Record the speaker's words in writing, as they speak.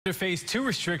To face two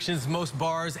restrictions, most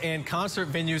bars and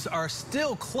concert venues are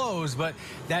still closed, but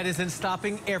that isn't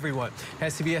stopping everyone.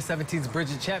 As CBS 17's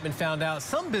Bridget Chapman found out,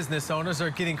 some business owners are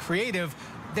getting creative.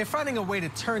 They're finding a way to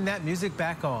turn that music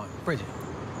back on. Bridget.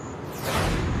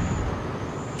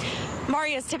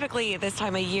 Marius, typically this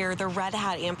time of year, the Red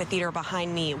Hat Amphitheater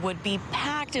behind me would be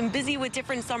packed and busy with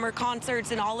different summer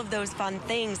concerts and all of those fun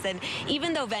things. And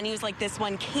even though venues like this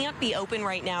one can't be open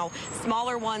right now,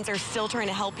 smaller ones are still trying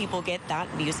to help people get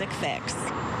that music fix.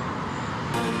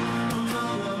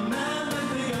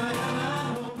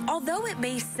 Although it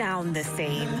may sound the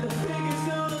same,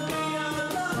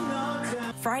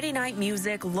 Friday night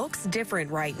music looks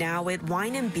different right now at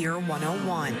Wine and Beer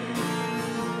 101.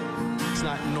 It's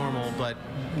not normal, but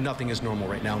nothing is normal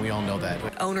right now. We all know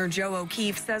that. Owner Joe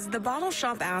O'Keefe says the bottle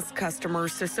shop asks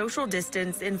customers to social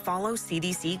distance and follow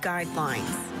CDC guidelines.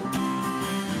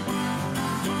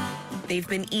 They've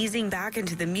been easing back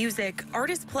into the music.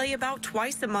 Artists play about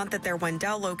twice a month at their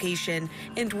Wendell location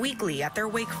and weekly at their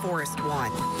Wake Forest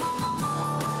one.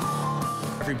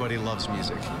 Everybody loves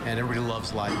music, and everybody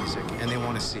loves live music, and they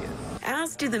want to see it.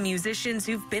 As do the musicians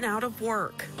who've been out of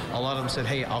work. A lot of them said,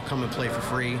 hey, I'll come and play for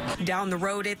free. Down the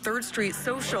road at 3rd Street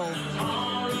Social,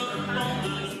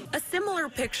 a similar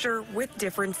picture with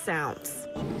different sounds.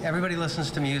 Everybody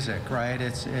listens to music, right?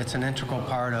 It's an integral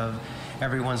part of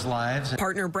everyone's lives.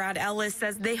 Partner Brad Ellis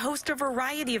says they host a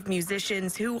variety of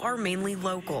musicians who are mainly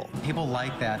local. People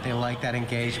like that. They like that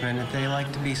engagement. They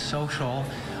like to be social,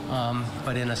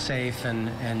 but in a safe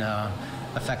and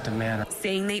effective manner.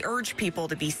 Saying they urge people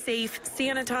to be safe,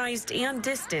 sanitized, and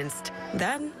distanced,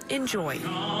 then enjoy.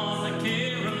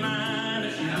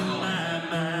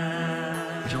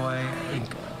 Enjoy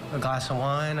a glass of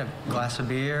wine, a glass of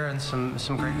beer, and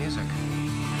some great music.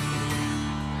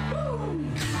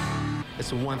 It's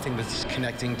the one thing that's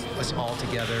connecting us all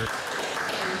together.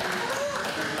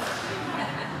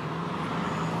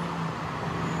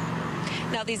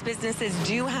 Now, these businesses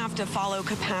do have to follow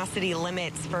capacity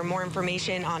limits. For more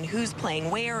information on who's playing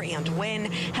where and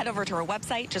when, head over to our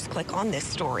website. Just click on this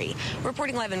story.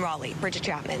 Reporting live in Raleigh, Bridget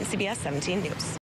Chapman, CBS 17 News.